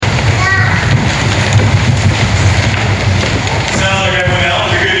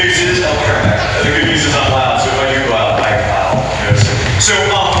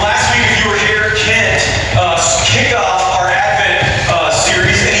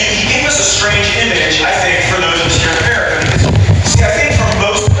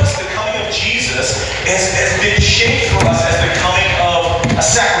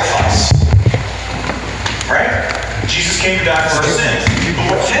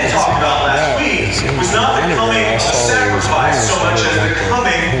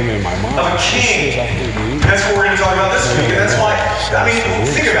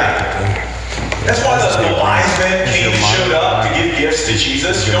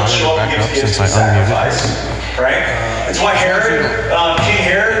Israel to show up and give gifts and sacrifice. Right? It's why Herod, King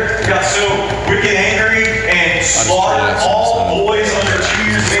Herod, got so wicked angry and slaughtered all boys under 2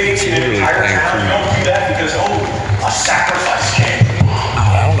 years of age in an entire town. Don't do that because, a sacrifice came.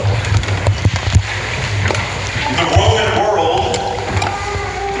 I don't know. In the Roman world,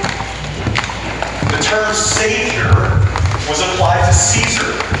 the term Savior was applied to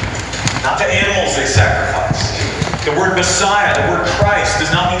Caesar, not to animals they sacrificed. The word Messiah, the word Christ,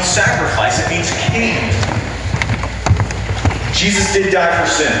 does not mean sacrifice, it means king. Jesus did die for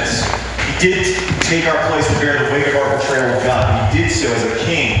sins. He did take our place to bear the weight of our betrayal of God. He did so as a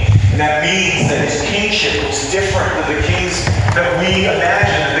king. And that means that his kingship looks different than the kings that we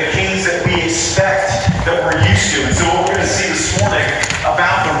imagine, and the kings that we expect, that we're used to. And so what we're going to see this morning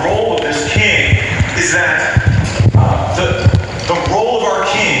about the role of this king is that the role of our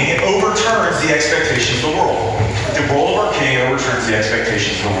king overturns the expectations of the world. The role of our king overturns the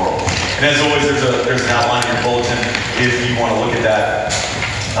expectations of the world. And as always, there's an outline in your bulletin if you want to look at that.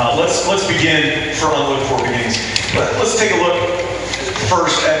 Let's begin for unlooked for beginnings. Let's take a look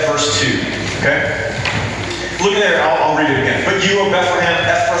first at verse 2. Okay? Look at there. I'll read it again. But you, O Bethlehem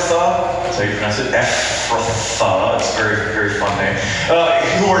Ephrathah, that's how you pronounce it, Ephrathah. It's a very, very fun name.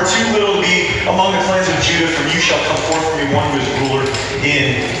 Who are too little to be among the clans of Judah, from you shall come forth from me one who is ruler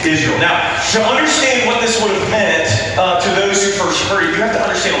in Israel. Now, to understand what this would have meant to those who first heard it, you have to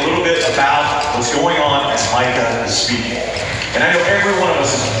understand a little bit about what's going on as Micah is speaking. And I know every one of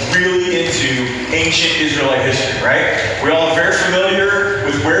us is really into ancient Israelite history, right? We all are very familiar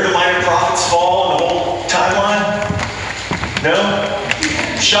with where the minor prophets fall in the whole timeline. No?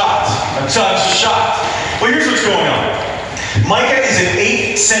 Shocked. I'm just shocked. Well, here's what's going on. Micah is an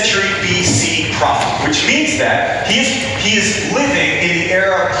 8th century BC prophet, which means that he is living in the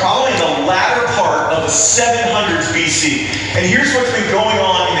era, probably in the latter part of the 700s BC. And here's what's been going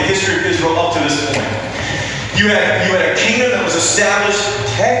on in the history of Israel up to this point. You had a kingdom that was established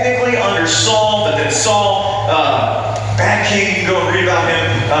technically under Saul, but then Saul, bad king, you can go and read about him,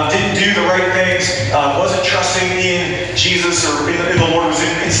 didn't do the right things, wasn't trusting in Jesus or in the Lord, was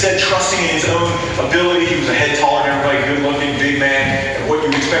instead trusting in his own ability. He was a head taller than everybody, good looking, big man, and what you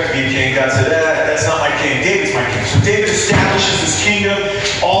would expect to be a king. God said, that's not my king, David's my king. So David establishes his kingdom,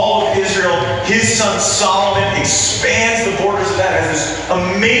 all of Israel. His son Solomon expands the borders of that, has this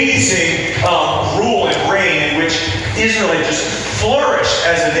amazing rule and reign in which Israel had just flourished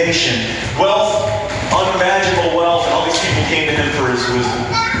as a nation. Wealth, unimaginable wealth, and all these people came to him for his wisdom.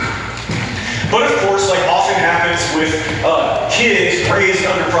 But of course, like often happens with kids raised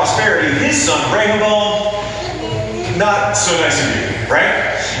under prosperity, his son Rehoboam, not so nice of you,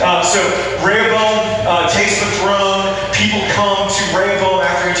 right? So Rehoboam takes the throne. People come to Rehoboam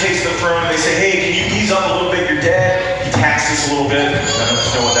after he takes the throne. They say, hey, can you ease up a little bit? You're dead. He taxed us a little bit. I don't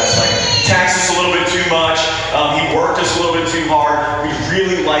know what that's like. Taxed us a little bit too much. He worked us a little bit too hard. We'd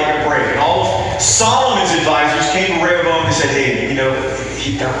really like a break. And all of Solomon's advisors came to Rehoboam and said, hey,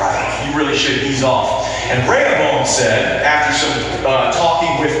 they're right. You really should ease off. And Rehoboam said, after some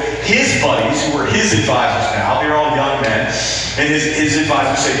talking with his buddies, who were his advisors now, they're all young men, and his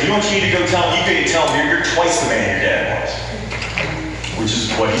advisors said, you know what you need to go tell him? You need to tell him you're twice the man your dad was. Which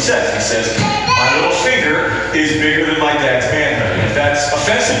is what he says. He says, my little finger is bigger than my dad's manhood. And if that's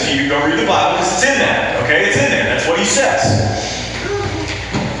offensive to you, go read the Bible, because it's in that. Okay? It's in there. That's what he says.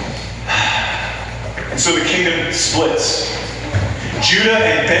 And so the kingdom splits. Judah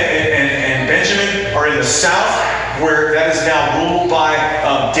and Benjamin are in the south, where that is now ruled by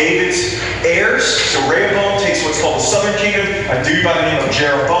David's heirs. So Rehoboam takes what's called the southern kingdom. A dude by the name of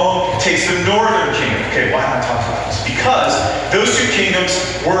Jeroboam takes the northern kingdom. Okay, why am I talking about this? Because those two kingdoms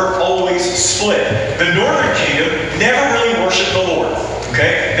were always split. The northern kingdom never really worshipped the Lord.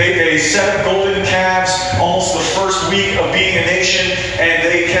 Okay? They set up golden calves almost the first week of being a nation, and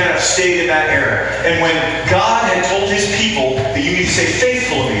they kind of stayed in that era. And when God had told his people that you need to stay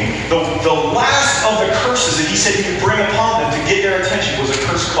faithful to me, the last of the curses that he said he would bring upon them to get their attention was a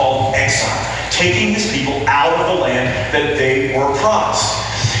curse called exile, taking his people out of the land that they were promised.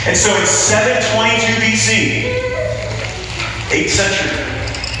 And so in 722 BC, 8th century,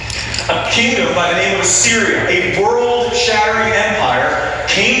 a kingdom by the name of Assyria, a world-shattering empire,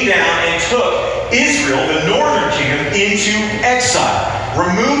 came down and took Israel, the northern kingdom, into exile,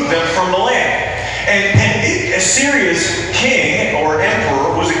 removed them from the land. And Assyria's king or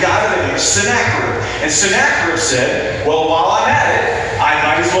emperor was a guy by the name of Sennacherib. And Sennacherib said, well, while I'm at it, I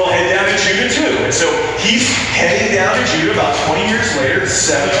might as well head down to Judah too. And so he's heading down to Judah about 20 years later,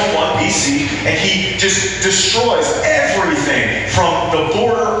 701 BC, and he just destroys everything from the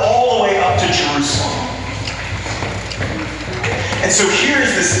border all the way up to Jerusalem. And And so here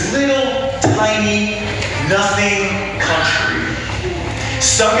is this little, tiny, nothing country,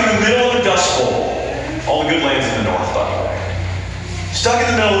 stuck in the middle of a dust bowl. All the good lands in the north, by the way. Stuck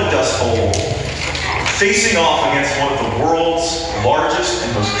in the middle of a dust bowl, facing off against one of the world's largest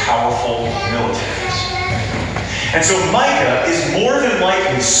and most powerful militaries. And so Micah is more than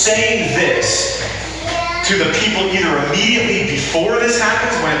likely saying this to the people either immediately before this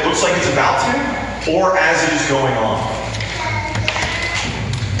happens, when it looks like it's about to, or as it is going on.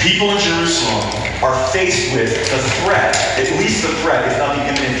 People in Jerusalem are faced with the threat, at least the threat, if not the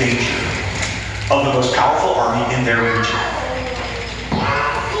imminent danger, of the most powerful army in their region.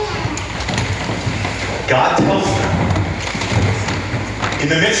 God tells them, in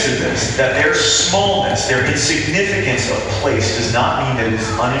the midst of this, that their smallness, their insignificance of place does not mean that it is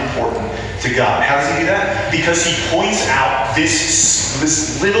unimportant to God. How does he do that? Because he points out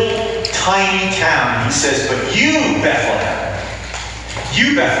this little tiny town. He says, but you, Bethlehem,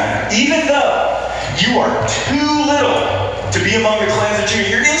 even though you are too little to be among the clans of Judah,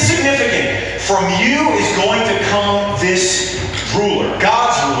 you're insignificant. From you is going to come this ruler,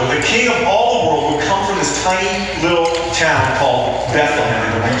 God's ruler, the king of all the world, will come from this tiny little town called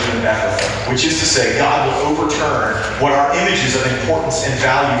Bethlehem in the region of Ephrathah, which is to say, God will overturn what our images of importance and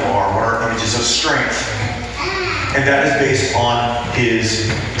value are, what our images of strength. And that is based on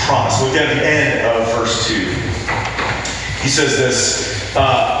his promise. Look down at the end of verse 2. He says this,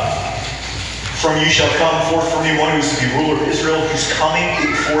 from you shall come forth from me one who is to be ruler of Israel, whose coming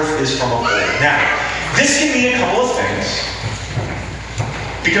forth is from of old. Now, this can mean a couple of things.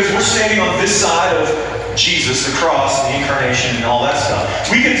 Because we're standing on this side of Jesus, the cross, the incarnation, and all that stuff.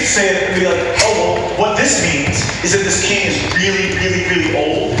 We could say it and be like, oh, well, what this means is that this king is really, really, really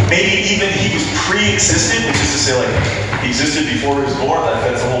old. Maybe even he was pre-existent, which is to say, like, he existed before he was born.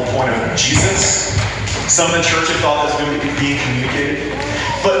 That's the whole point of Jesus. Some in the church have thought that's being communicated.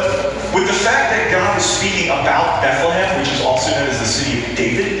 But with the fact that God is speaking about Bethlehem, which is also known as the city of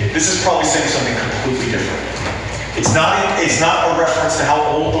David, this is probably saying something completely different. It's not a reference to how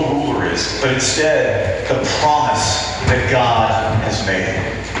old the ruler is, but instead the promise that God has made,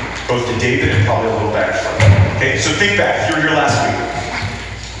 both to David and probably a little back from him. Okay, so think back. You were here last week.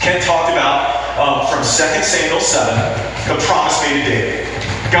 Ken talked about from 2 Samuel 7, the promise made to David.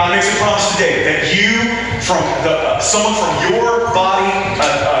 God makes a promise to David that someone from your body,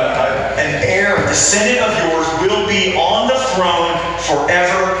 an heir, a descendant of yours, will be on the throne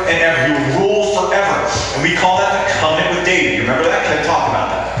forever and ever. He will rule forever. And we call that the covenant with David. You remember that? Can I talk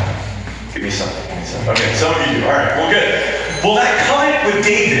about that? Give me something. Okay, some of you do. All right, well, good. Well, that covenant with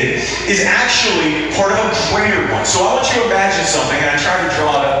David is actually part of a greater one. So I want you to imagine something, and I try to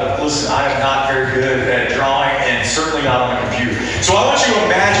draw it up, but listen, I am not very good at drawing, and certainly not on a computer. So I want you to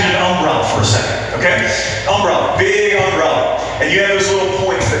imagine an umbrella for a second, okay? Umbrella, big umbrella. And you have those little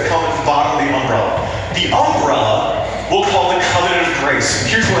points that come at the bottom of the umbrella. The umbrella we'll call the covenant of grace.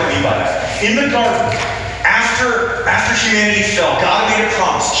 And here's what I mean by that. In the garden, after humanity fell, God made a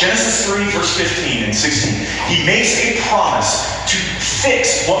promise. Genesis 3, verse 15 and 16. He makes a promise to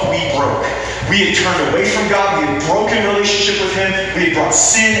fix what we broke. We had turned away from God. We had broken relationship with Him. We had brought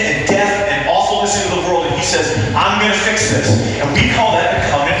sin and death and awfulness into the world. And He says, I'm going to fix this. And we call that the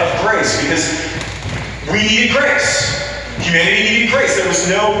covenant of grace because we needed grace. Humanity needed grace. There was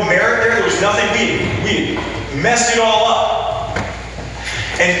no merit there. There was nothing. We messed it all up.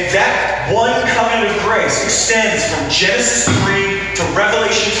 And that one covenant of grace extends from Genesis 3 to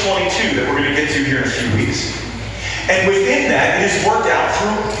Revelation 22 that we're going to get to here in a few weeks. And within that, it is worked out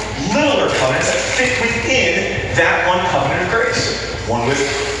through littler covenants that fit within that one covenant of grace. One with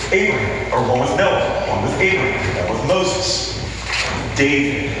Abraham, or one with Noah, one with Abraham, one with Moses,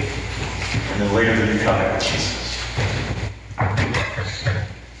 David, and then later the new covenant with Jesus.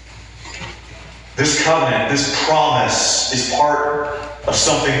 This covenant, this promise, is part of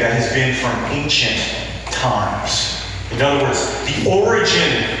something that has been from ancient times. In other words, the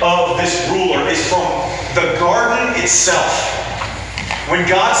origin of this ruler is from the garden itself. When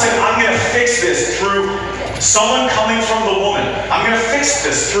God said, I'm going to fix this through someone coming from the woman. I'm going to fix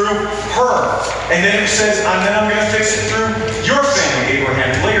this through her. And then it says, and then I'm going to fix it through your family,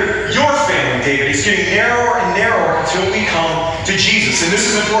 Abraham. Later, your family, David. It's getting narrower and narrower until we come to Jesus. And this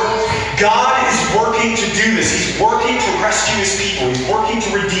is important. God is working to do this. He's working to rescue His people. He's working to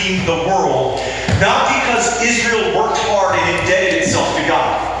redeem the world. Not because Israel worked hard and indebted itself to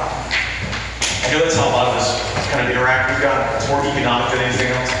God. I know that's how a lot of us kind of interact with God. It's more economic than anything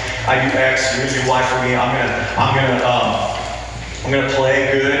else. I do X, you're going to do Y for me. I'm gonna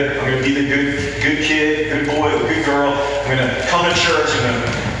play good. I'm gonna be the good kid, good boy, the good girl. I'm gonna come to church. I'm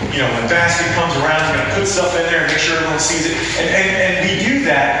gonna when basket comes around, he's going to put stuff in there and make sure everyone sees it. And we do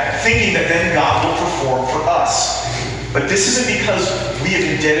that thinking that then God will perform for us. But this isn't because we have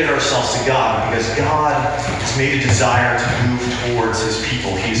indebted ourselves to God, because God has made a desire to move towards his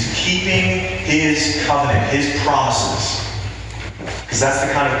people. He is keeping his covenant, his promises. Because that's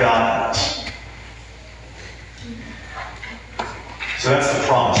the kind of God he is. So that's the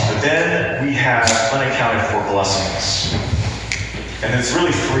promise. But then we have unaccounted for blessings. And it's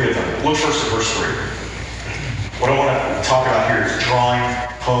really three of them. Look first at verse 3. What I want to talk about here is drawing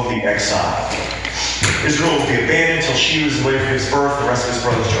home the exile. Israel will be abandoned until she was later gives birth. The rest of his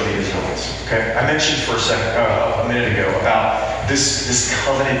brothers join the Israelites. Okay? I mentioned for a minute ago about this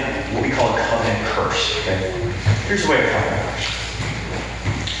covenant, what we call a covenant curse. Okay? Here's the way a covenant works.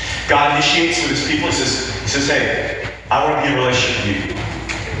 God initiates with his people. He says, hey, I want to be in a relationship with you.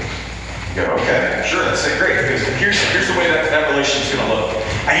 You go, okay, sure, that's great. Because here's the way that relationship's going to look.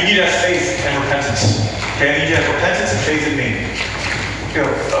 I need you to have faith and repentance. Okay, I need you to have repentance and faith in me. You go,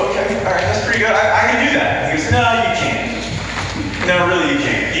 okay, all right, that's pretty good. I can do that. He goes, no, you can't. No, really, you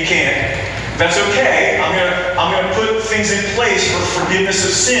can't. You can't. That's okay. I'm gonna put things in place for forgiveness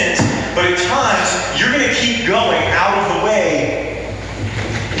of sins. But at times, you're gonna keep going out of the way.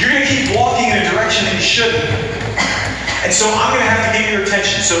 You're gonna keep walking in a direction that you shouldn't. And so I'm going to have to get your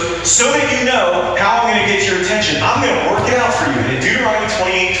attention. So that you know how I'm going to get your attention, I'm going to work it out for you. And in Deuteronomy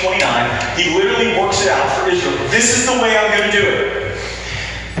 28:29, he literally works it out for Israel. This is the way I'm going to do it.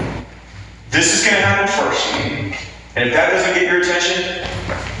 This is going to happen first. And if that doesn't get your attention,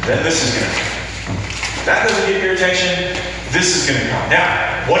 then this is going to happen. If that doesn't get your attention, this is going to come.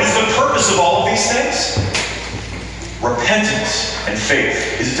 Now, what is the purpose of all of these things? Repentance and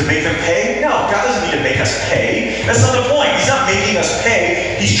faith. Is it to make them pay? No, God doesn't need to make us pay. That's not the point. He's not making us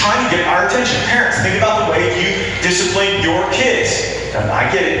pay. He's trying to get our attention. Parents, think about the way you discipline your kids. And I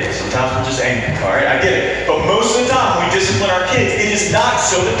get it. Sometimes we're just angry. All right, I get it. But most of the time when we discipline our kids, it is not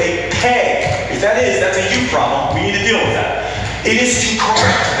so that they pay. If that is, that's a you problem. We need to deal with that. It is to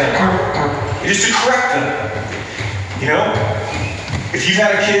correct them. It is to correct them. You know? If you've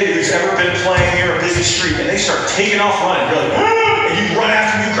had a kid who's ever been playing near a busy street and they start taking off running, you're like, ah! And you run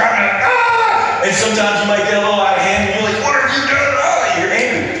after them, you grab them, ah! And sometimes you might get a little out of hand and you're like, what are you doing? Ah! You're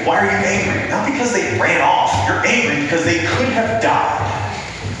angry. Why are you angry? Not because they ran off. You're angry because they could have died.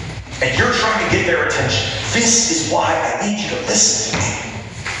 And you're trying to get their attention. This is why I need you to listen to me.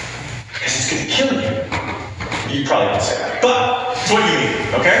 Because it's going to kill you. You probably won't say that. But it's what you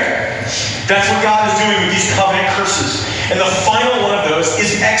mean, okay? That's what God is doing with these covenant curses. And the final one of those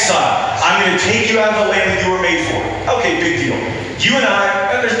is exile. I'm going to take you out of the land that you were made for. Okay, big deal. You and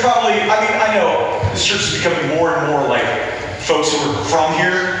there's probably, I know this church is becoming more and more like folks who are from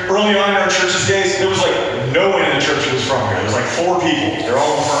here. Early on in our church's days, there was like no one in the church who was from here. There was like 4 people. They're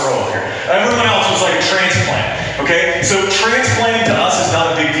all in the front row here. Everyone else was like a transplant. Okay? So transplanting to us is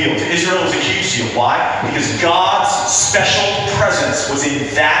not a big deal. To Israel it was a huge deal. Why? Because God's special presence was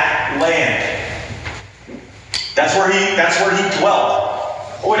in that land. That's where he dwelled.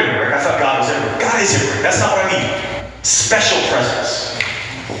 Oh, wait a minute, I thought God was everywhere. God is everywhere. That's not what I mean. Special presence.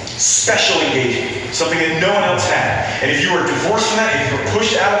 Special engagement. Something that no one else had. And if you were divorced from that, if you were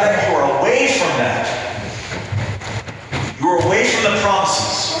pushed out of that, you were away from that. You were away from the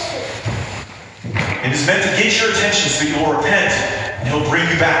promises. It is meant to get your attention so that you will repent and he'll bring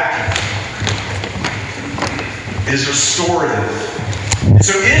you back. It is restorative. And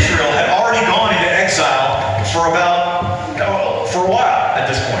so Israel had already gone into exile for a while at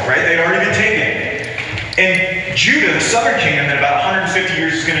this point, right? They'd already been taken. And Judah, the southern kingdom, in about 150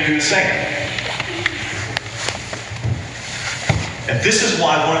 years is going to do the same. And this is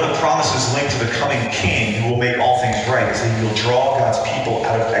why one of the promises linked to the coming king who will make all things right is that he will draw God's people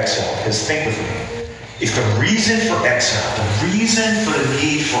out of exile. Because think with me. If the reason for exile, the reason for the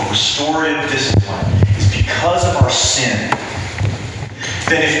need for restorative discipline is because of our sin,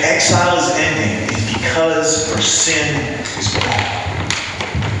 then if exile is ending, it's because your sin is gone.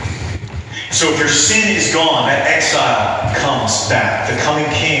 So if your sin is gone, that exile comes back. The coming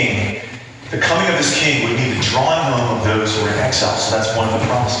of this king would mean the drawing home of those who are in exile. So that's one of the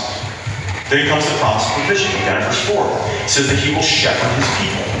promises. Then comes the promise of provision. Look down at verse 4. It says that he will shepherd his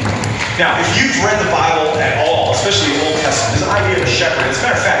people. Now, if you've read the Bible at all, especially the Old Testament, there's an idea of a shepherd. As a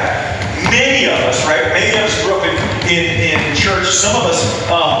matter of fact, many of us, right? Many of us grew up in church. Some of us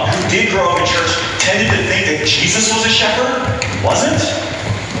who did grow up in church tended to think that Jesus was a shepherd. Wasn't.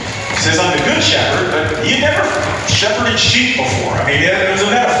 He says, I'm the good shepherd, but he had never shepherded sheep before. I mean, it was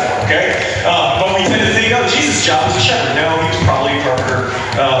a metaphor, okay? But we tend to think, oh, Jesus' job was a shepherd. No, he was probably a carpenter,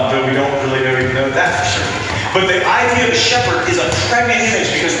 though we don't really even know that for certain. But the idea of a shepherd is a pregnant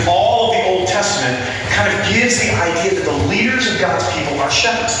image because all of the Old Testament kind of gives the idea that the leaders of God's people are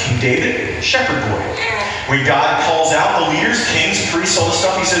shepherds. King David, shepherd boy. When God calls out the leaders, kings, priests, all this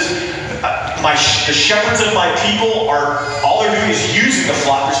stuff, he says, the shepherds of my people are, all they're doing is using the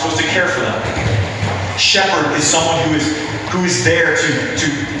flock. They're supposed to care for them. Shepherd is someone who is there to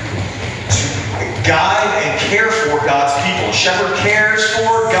guide and care for God's people. A shepherd cares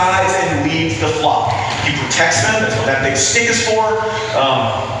for, guides, and leads the flock. He protects them. That's what that big stick is for.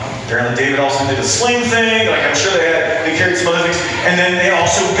 Apparently David also did a sling thing. Like I'm sure they carried some other things. And then they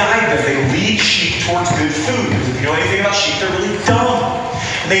also guide them. They lead sheep towards good food. Because if you know anything about sheep, they're really dumb.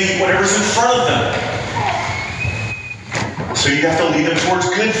 And they eat whatever's in front of them. So you have to lead them towards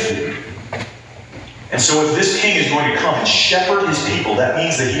good food. And so if this king is going to come and shepherd his people, that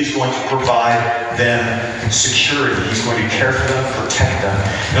means that he's going to provide them security. He's going to care for them, protect them.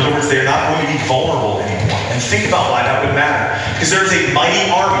 In other words, they're not going to be vulnerable anymore. And think about why that would matter. Because there's a mighty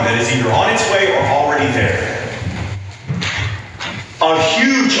army that is either on its way or already there. A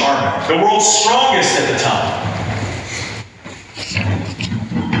huge army. The world's strongest at the time.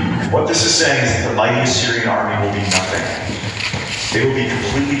 What this is saying is that the mighty Assyrian army will be nothing. They will be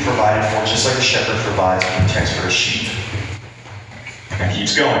completely provided for, just like a shepherd provides and protects for a sheep. And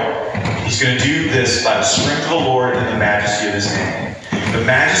keeps going. He's going to do this by the strength of the Lord and the majesty of his name. The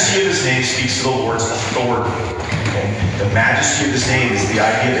majesty of his name speaks to the Lord's authority. Okay? The majesty of his name is the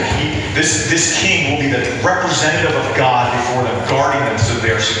idea that this king will be the representative of God before them, guarding them so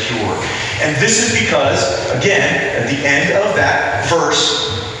they are secure. And this is because, again, at the end of that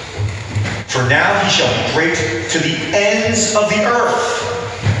verse, for now he shall be great to the ends of the earth.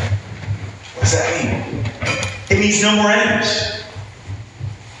 What does that mean? It means no more enemies.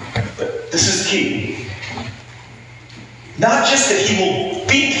 But this is the key. Not just that he will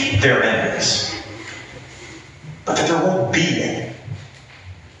beat their enemies, but that there won't be any.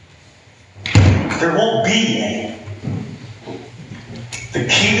 There won't be any. The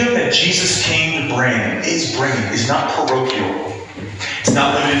kingdom that Jesus came to bring is not parochial. It's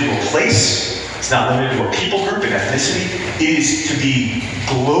not limited to a place. It's not limited to a people group and ethnicity. It is to be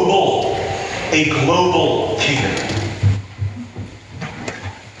global. A global kingdom.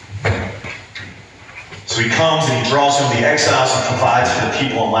 So he comes and he draws home the exiles and provides for the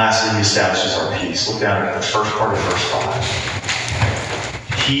people, and lastly he establishes our peace. Look down at the first part of verse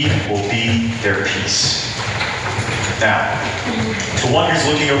 5. He will be their peace. Now, to one who's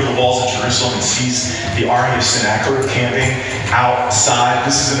looking over the walls of Jerusalem and sees the army of Sennacherib camping outside,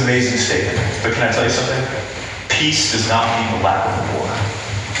 this is an amazing statement. But can I tell you something? Peace does not mean the lack of war.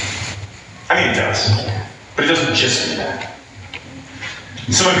 I mean, it does. But it doesn't just mean that.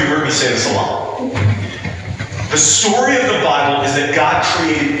 Some of you heard me say this a lot. The story of the Bible is that God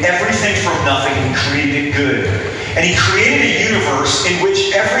created everything from nothing and created it good. And he created a universe in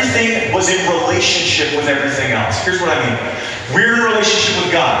which everything was in relationship with everything else. Here's what I mean. We're in a relationship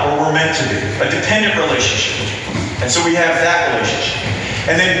with God, or we're meant to be. A dependent relationship. And so we have that relationship.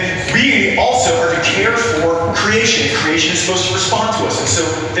 And then we also are to care for creation. Creation is supposed to respond to us. And so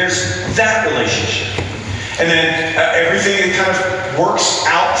there's that relationship. And then everything that kind of works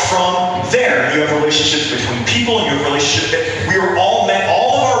out from there. You have relationships between people, and you have relationships that we are all meant,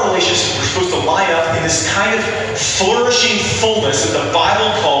 all of our relationships are supposed to line up in this kind of flourishing fullness that the Bible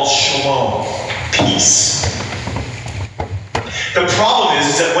calls shalom, peace. The problem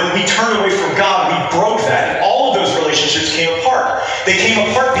is that when we turned away from God, we broke that, and all of those relationships came apart. They came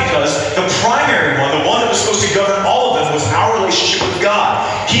apart because the primary one, the one that was supposed to govern all of them, was our relationship with God.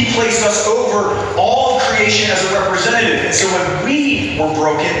 He placed us over all of creation as a representative. And so when we were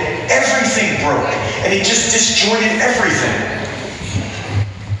broken, everything broke. And it just disjointed everything.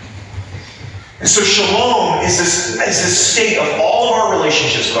 And so shalom is this state of all of our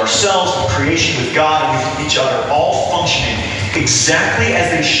relationships with ourselves, with creation, with God, and with each other, all functioning exactly as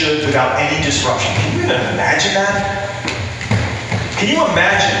they should without any disruption. Can you imagine that? Can you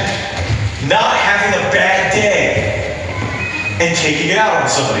imagine not having a bad day and taking it out on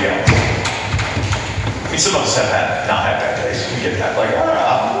somebody else? I mean, some of us have not had bad days. We get that. Like,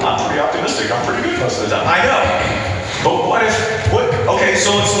 I'm pretty optimistic. I'm pretty good most of the time. I know. But okay,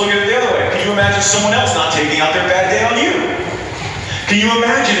 so let's look at it the other way. Can you imagine someone else not taking out their bad day on you? Can you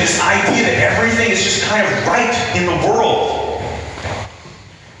imagine this idea that everything is just kind of right in the world?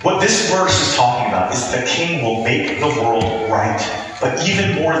 What this verse is talking about is the king will make the world right. But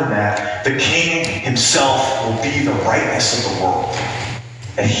even more than that, the king himself will be the rightness of the world.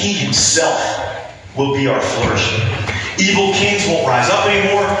 And he himself will be our flourishing. Evil kings won't rise up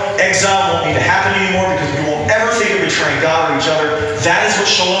anymore. Exile won't need to happen anymore because we won't ever think of betraying God or each other. That is what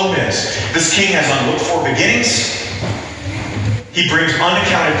shalom is. This king has unlooked for beginnings. He brings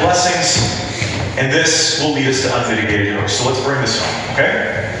unaccounted blessings. And this will lead us to unmitigated joy. So let's bring this home,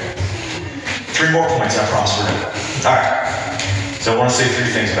 okay? 3 more points, I promise we're done. All right. So I want to say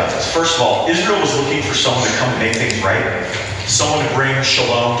 3 things about this. First of all, Israel was looking for someone to come and make things right. Someone to bring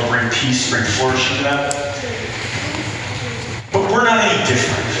shalom, to bring peace, to bring flourishing to them. But we're not any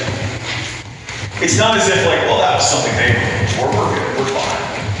different. It's not as if like, well, that was something they were looking for. We're good. We're fine.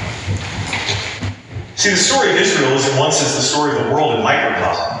 See, the story of Israel is in one sense the story of the world in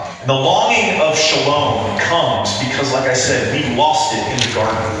microcosm. And the longing of shalom comes because, like I said, we lost it in the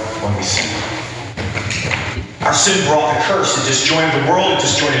garden when we sinned. Our sin brought the curse. It disjointed the world. It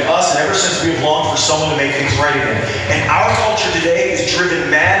disjointed us. And ever since we have longed for someone to make things right again. And our culture today is driven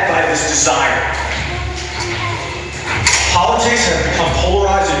mad by this desire. Politics have become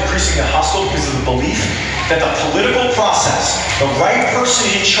polarized and increasingly hostile because of the belief that the political process, the right person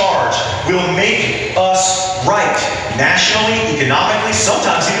in charge, will make us right. Nationally, economically,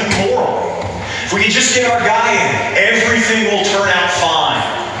 sometimes even morally. If we can just get our guy in, everything will turn out fine.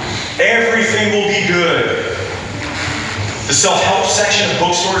 Everything will be good. The self-help section of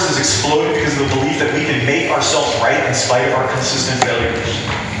bookstores has exploded because of the belief that we can make ourselves right in spite of our consistent failures.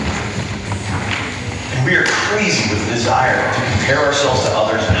 And we are crazy with the desire to compare ourselves to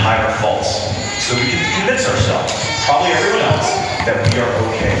others and hide our faults so we can convince ourselves, probably everyone else, that we are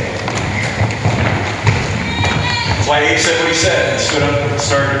okay. That's why Abe said what he said and stood up and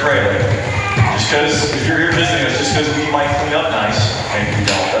started to pray. Like, just because, if you're here visiting us, just because we might clean up nice, maybe we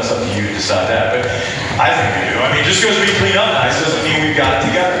don't, that's up to you to decide that, but I think we do. I mean, just because we clean up nice doesn't mean we've got it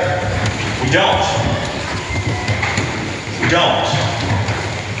together. We don't. We don't.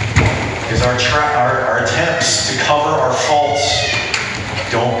 Because our attempts to cover our faults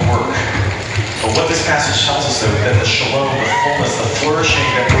don't work. But what this passage tells us, though, is that the shalom, the fullness, the flourishing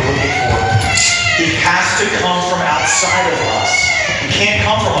that we're looking for, it has to come from outside of us. It can't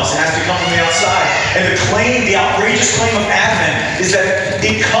come from us. It has to come from the outside. And the outrageous claim of Advent is that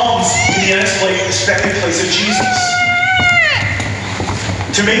it comes in the unexpected place of Jesus.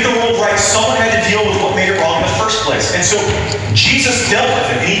 To make the world right, someone had to deal with what made it wrong in the first place. And so Jesus dealt with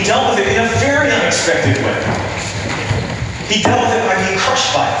it. And he dealt with it in a very unexpected way. He dealt with it by being crushed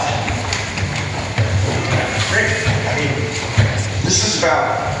by it. Great. I mean, this is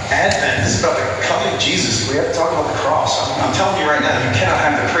about Advent. This is about the coming of Jesus. We have to talk about the cross. I'm telling you right now, you cannot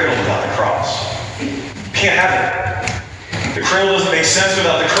have the cradle without the cross. You can't have it. The cradle doesn't make sense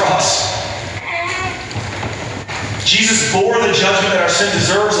without the cross. Jesus bore the judgment that our sin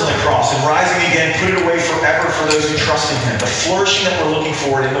deserves on the cross, and rising again, put it away forever for those who trust in him. The flourishing that we're looking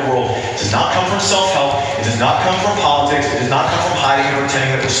for in the world does not come from self-help. It does not come from politics. It does not come from hiding and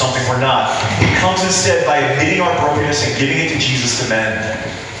pretending that we're something we're not. It comes instead by admitting our brokenness and giving it to Jesus to mend.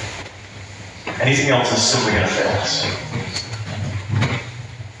 Anything else is simply going to fail us.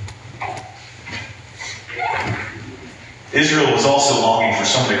 Israel was also longing for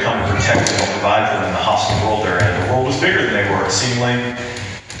someone to come and protect them and provide for them in the hostile world they're in. The world was bigger than they were, seemingly,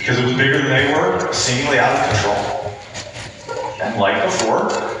 because it was bigger than they were, seemingly out of control. And like before,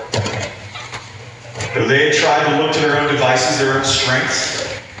 though they had tried to look to their own devices, their own strengths,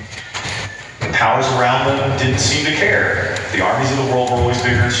 the powers around them didn't seem to care. The armies of the world were always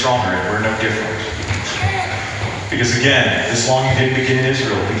bigger and stronger, and we're no different. Because again, this longing didn't begin in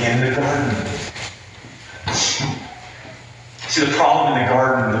Israel, it began in the garden. See, the problem in the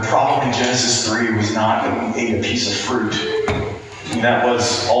garden, the problem in Genesis 3 was not that we ate a piece of fruit. And that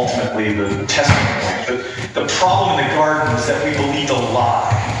was ultimately the testing point. But the problem in the garden was that we believed a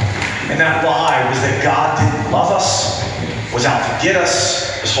lie. And that lie was that God didn't love us, was out to get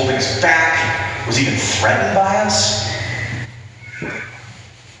us, was holding us back, was even threatened by us.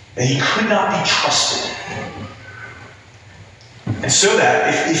 That he could not be trusted. And so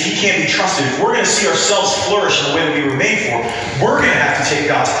that, if he can't be trusted, if we're going to see ourselves flourish in the way that we were made for, we're going to have to take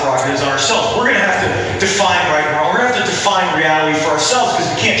God's prerogatives on ourselves. We're going to have to define right and wrong. We're going to have to define reality for ourselves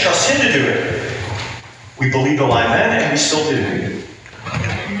because we can't trust him to do it. We believed the lie then, and we still do.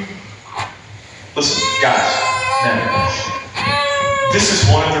 Listen, guys, men, this is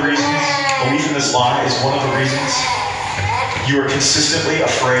one of the reasons, belief in this lie is one of the reasons you are consistently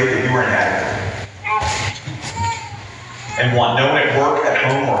afraid that you are inadequate. And want no one at work, at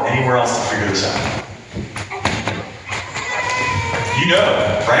home, or anywhere else to figure this out. You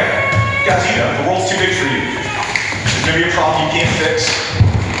know, right? Guys, you know, the world's too big for you. There's going to be a problem you can't fix.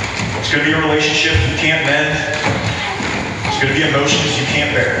 There's going to be a relationship you can't mend. There's going to be emotions you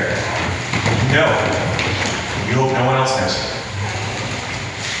can't bear. You know it. You hope no one else knows it.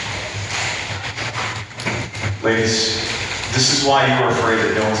 Ladies, this is why you are afraid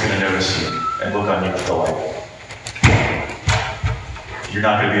that no one's going to notice you and look on you with delight. You're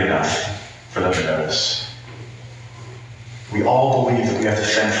not going to be enough for them to notice. We all believe that we have to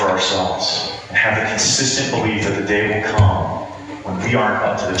fend for ourselves and have the consistent belief that the day will come when we aren't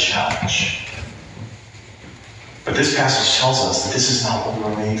up to the challenge. But this passage tells us that this is not what we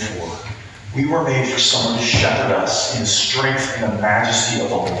were made for. We were made for someone to shepherd us in the strength and the majesty of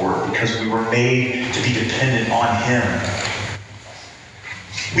the Lord, because we were made to be dependent on Him.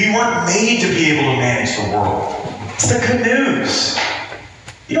 We weren't made to be able to manage the world. It's the good news.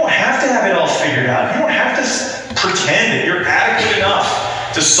 You don't have to have it all figured out. You don't have to pretend that you're adequate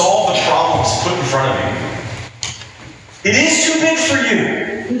enough to solve the problems put in front of you. It is too big for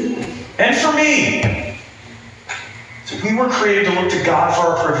you and for me. So we were created to look to God for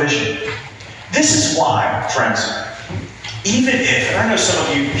our provision. This is why, friends, even if, and I know some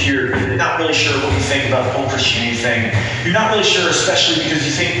of you here are not really sure what you think about the whole Christianity thing. You're not really sure, especially because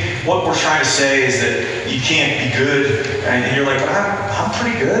you think what we're trying to say is that you can't be good. And you're like, but I'm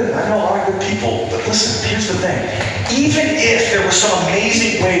pretty good. I know a lot of good people. But listen, here's the thing. Even if there was some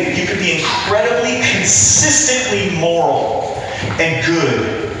amazing way that you could be incredibly, consistently moral and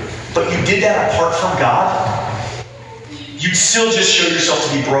good, but you did that apart from God, you'd still just show yourself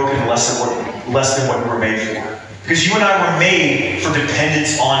to be broken and less than what you were made for. Because you and I were made for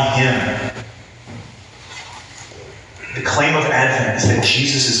dependence on Him. The claim of Advent is that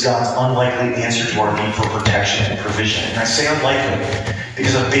Jesus is God's unlikely answer to our need for protection and provision. And I say unlikely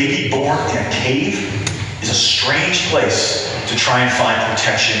because a baby born in a cave is a strange place to try and find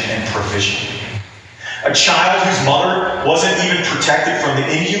protection and provision. A child whose mother wasn't even protected from the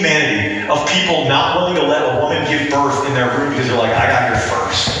inhumanity of people not willing to let a woman give birth in their room because they're like, I got here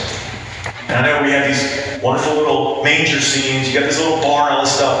first. And I know we have these wonderful little manger scenes. You got this little barn and all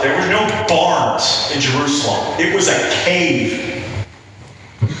this stuff. There were no barns in Jerusalem. It was a cave.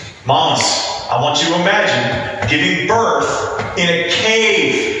 Mamas, I want you to imagine giving birth in a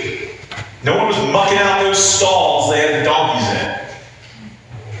cave. No one was mucking out those stalls they had the donkeys in.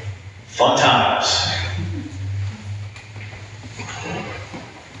 Fun times.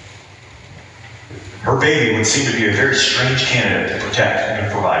 Her baby would seem to be a very strange candidate to protect and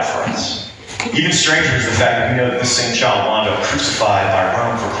to provide for us. Even stranger is the fact that we know that this same child wound up crucified by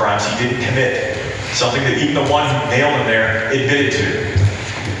Rome for crimes he didn't commit. Something that even the one who nailed him there admitted to.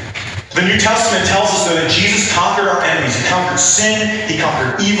 The New Testament tells us, though, that Jesus conquered our enemies. He conquered sin, He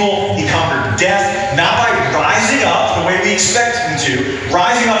conquered evil, He conquered death, not by rising up the way we expect Him to,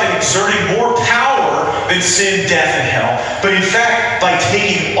 rising up and exerting more power than sin, death, and hell, but in fact, by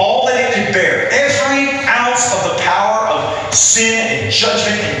taking all that it could bear, every ounce of the power of sin and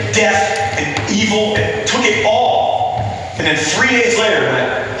judgment and death and evil, and took it all. And then 3 days later went,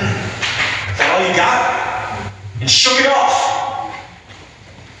 is that all you got? And shook it off.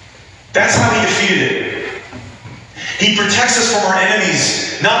 That's how He defeated it. He protects us from our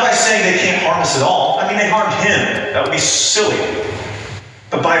enemies, not by saying they can't harm us at all. I mean, they harmed Him. That would be silly.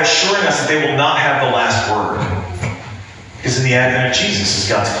 But by assuring us that they will not have the last word. Because in the advent of Jesus is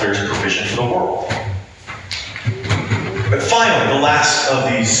God's clearest provision for the world. But finally, the last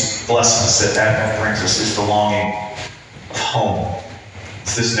of these blessings that Advent brings us is the longing of home.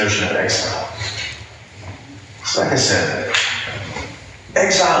 It's this notion of exile. So like I said,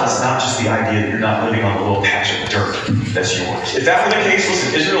 exile is not just the idea that you're not living on a little patch of dirt that's yours. If that were the case,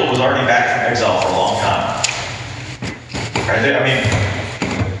 listen, Israel was already back from exile for a long time. Right?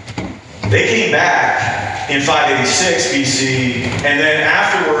 They came back in 586 BC, and then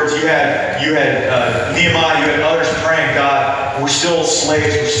afterwards you had Nehemiah, you had others praying, God, we're still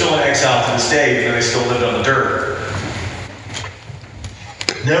slaves, we're still in exile to this day, even though they still lived on the dirt.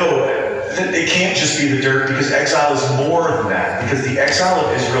 No, it can't just be the dirt, because exile is more than that. Because the exile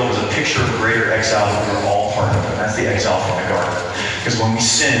of Israel was a picture of a greater exile that we were all part of, and that's the exile from the garden. Because when we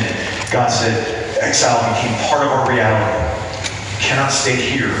sinned, God said, exile became part of our reality. We cannot stay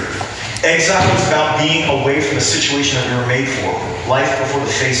here. Exile is about being away from the situation that we were made for. Life before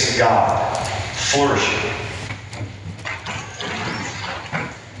the face of God. Flourishing.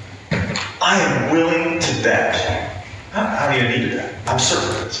 I am willing to bet. How do you need to bet? I'm certain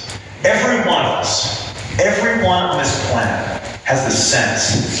of this. Every one of us, everyone on this planet has the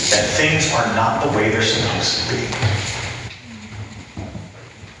sense that things are not the way they're supposed to be.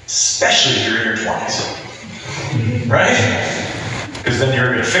 Especially if you're in your 20s. Right? Because then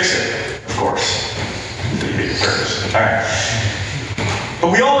you're going to fix it, of course. Alright.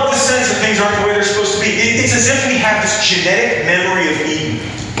 But we all have the sense that things aren't the way they're supposed to be. It's as if we have this genetic memory of Eden.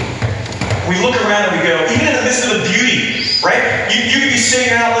 We look around and we go, even in the midst of the beauty, right? You could be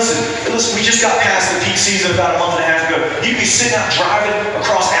sitting out, listen, we just got past the Peak season about a month and a half ago. You could be sitting out driving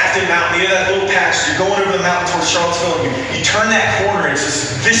across Afton Mountain, near that little patch. You're going over the mountain towards Charlottesville, and you turn that corner, and it's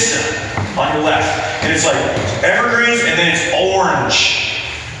this vista on your left. And it's like evergreens, and then it's orange.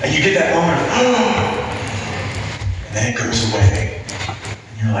 And you get that moment of, and then it goes away.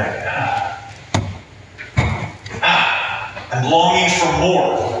 And you're like, I'm longing for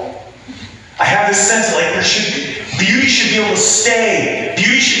more. I have this sense like beauty should be able to stay.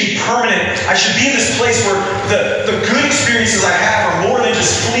 Beauty should be permanent. I should be in this place where the good experiences I have are more than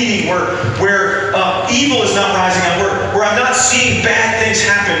just fleeting, where evil is not rising up, where I'm not seeing bad things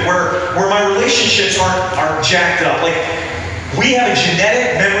happen, where my relationships aren't jacked up. Like, we have a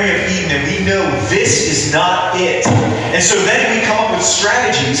genetic memory of Eden, and we know this is not it. And so then we come up with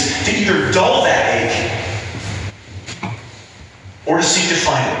strategies to either dull that ache or to seek to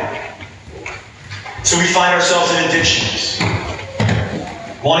find it. So we find ourselves in addictions,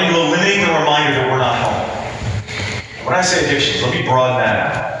 wanting to eliminate the reminder that we're not home. When I say addictions, let me broaden that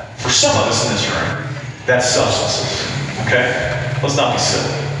out. For some of us in this room, that's substances. Okay? Let's not be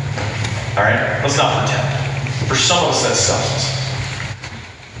silly. All right? Let's not pretend. For some of us, that's substances.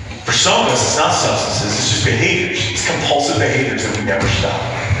 For some of us, it's not substances, it's just behaviors. It's compulsive behaviors that we never stop.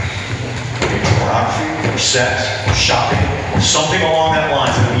 Maybe pornography, or sex, or shopping, or something along that line.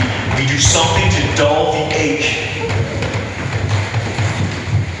 That we do something to dull the ache.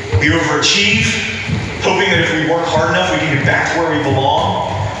 We overachieve, hoping that if we work hard enough, we can get back to where we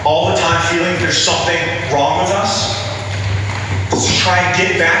belong. All the time feeling there's something wrong with us. Let's try and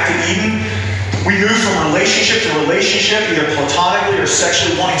get back to Eden. We move from relationship to relationship, either platonically or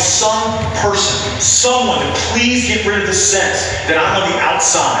sexually, wanting some person, someone to please get rid of the sense that I'm on the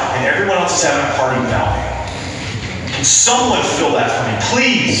outside and everyone else is having a party without me. Can someone fill that for me,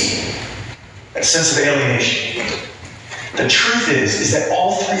 please? That sense of alienation. The truth is that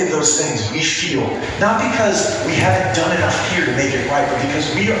all three of those things we feel, not because we haven't done enough here to make it right, but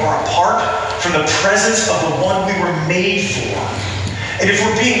because we are apart from the presence of the one we were made for. And if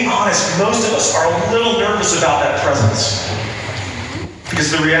we're being honest, most of us are a little nervous about that presence. Because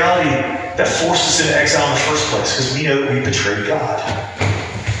the reality that forced us into exile in the first place, because we know that we betrayed God.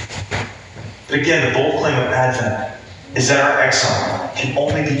 But again, the bold claim of Advent is that our exile can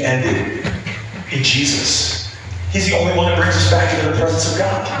only be ended in Jesus. He's the only one that brings us back into the presence of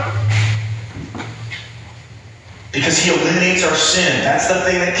God. Because he eliminates our sin. That's the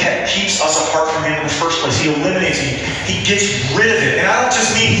thing that keeps us apart from him in the first place. He eliminates it. He gets rid of it. And I don't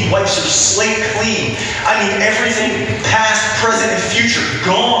just mean he wipes your slate clean. I mean everything past, present, and future.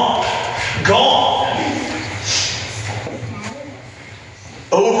 Gone. Gone.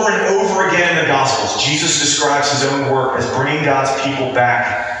 Over and over again in the Gospels, Jesus describes his own work as bringing God's people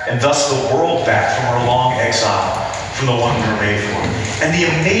back, and thus the world back from our long exile from the one we were made for. And the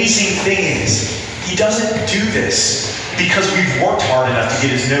amazing thing is, he doesn't do this because we've worked hard enough to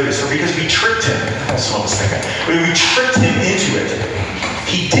get his notice or because we tricked him. Some of us think that. We tricked him into it.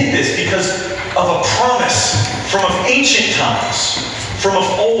 He did this because of a promise from of ancient times, from of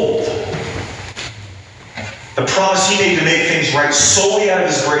old. The promise he made to make things right solely out of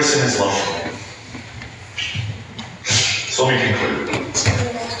his grace and his love for me. So let me conclude.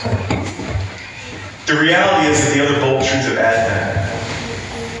 The reality is that the other bold truth of Advent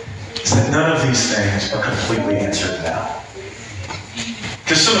is that none of these things are completely answered now.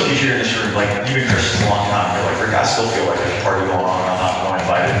 Because some of you here in this room, like, you've been Christians a long time, you're like, Rick, I still feel like there's a party going on and I'm not going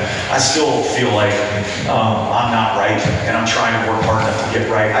invited. I still feel like I'm not right and I'm trying to work hard enough to get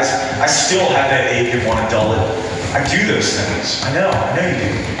right. I still have that ache and want to dull it. I do those things. I know you do.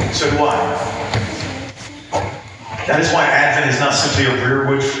 So do I. That is why Advent is not simply a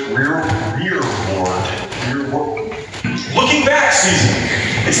rearward looking back season.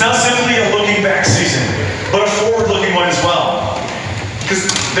 It's not simply a looking back season, but a forward-looking one as well. Because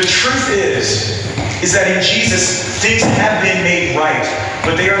the truth is that in Jesus, things have been made right,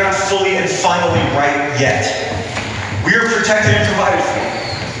 but they are not fully and finally right yet. We are protected and provided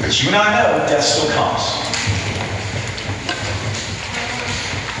for, but you and I know death still comes.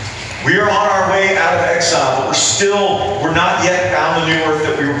 We are on our way out of exile, but we're not yet found the new earth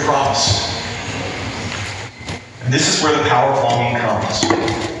that we were promised. And this is where the power of longing comes.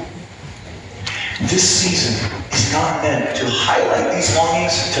 This season is not meant to highlight these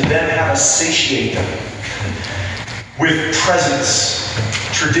longings, to then have us satiate them with presence,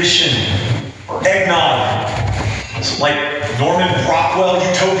 tradition, or eggnog. It's like Norman Rockwell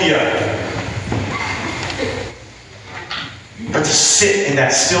utopia. But to sit in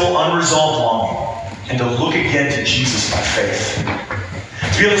that still unresolved longing and to look again to Jesus by faith.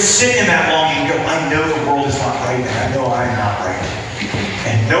 To be able to sit in that longing and go, I know the world is not right, and I know I'm not right.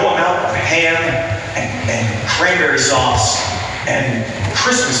 And no amount of ham, and cranberry sauce and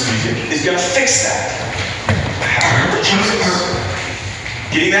Christmas music is going to fix that. Jesus.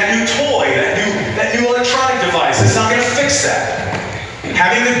 Getting that new toy, that new electronic device, it's not going to fix that.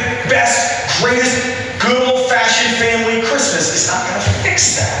 Having the best, greatest, good old-fashioned family Christmas is not going to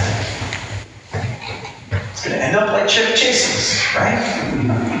fix that. It's going to end up like Chevy Chase's, right?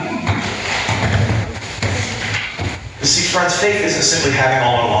 But see, friends, faith isn't simply having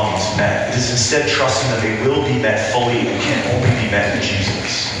all our longings met. It is instead trusting that they will be met fully and can only be met in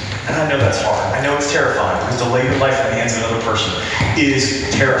Jesus. And I know that's hard. I know it's terrifying because to lay your life in the hands of another person is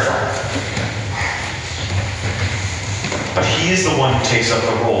terrifying. But he is the one who takes up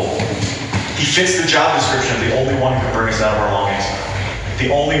the role. He fits the job description of the only one who can bring us out of our longings. The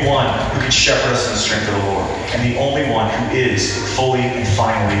only one who can shepherd us in the strength of the Lord. And the only one who is fully and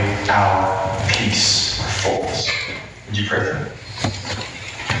finally our peace, our fullness. Would you pray for me?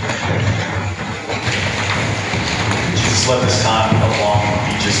 Jesus, let this time of longing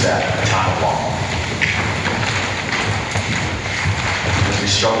be just that, a time of longing. As we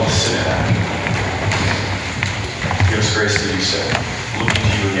struggle to sit in that, give us grace to do so. Looking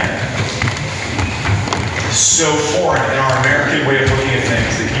to you again. So foreign in our American way of looking at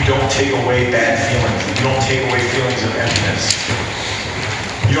things that you don't take away bad feelings, that you don't take away feelings of emptiness.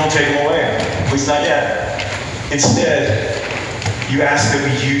 You don't take them away, at least not yet. Instead, you ask that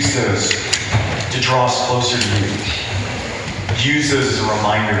we use those to draw us closer to you. Use those as a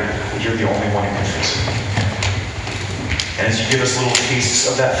reminder that you're the only one who can fix it. And as you give us little tastes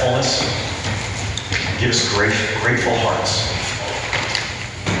of that fullness, give us grateful hearts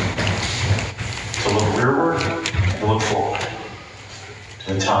to look rearward and to look forward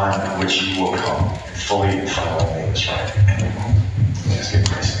to the time in which you will come and fully and finally make us right. Let's give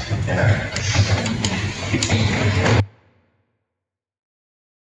grace. Amen.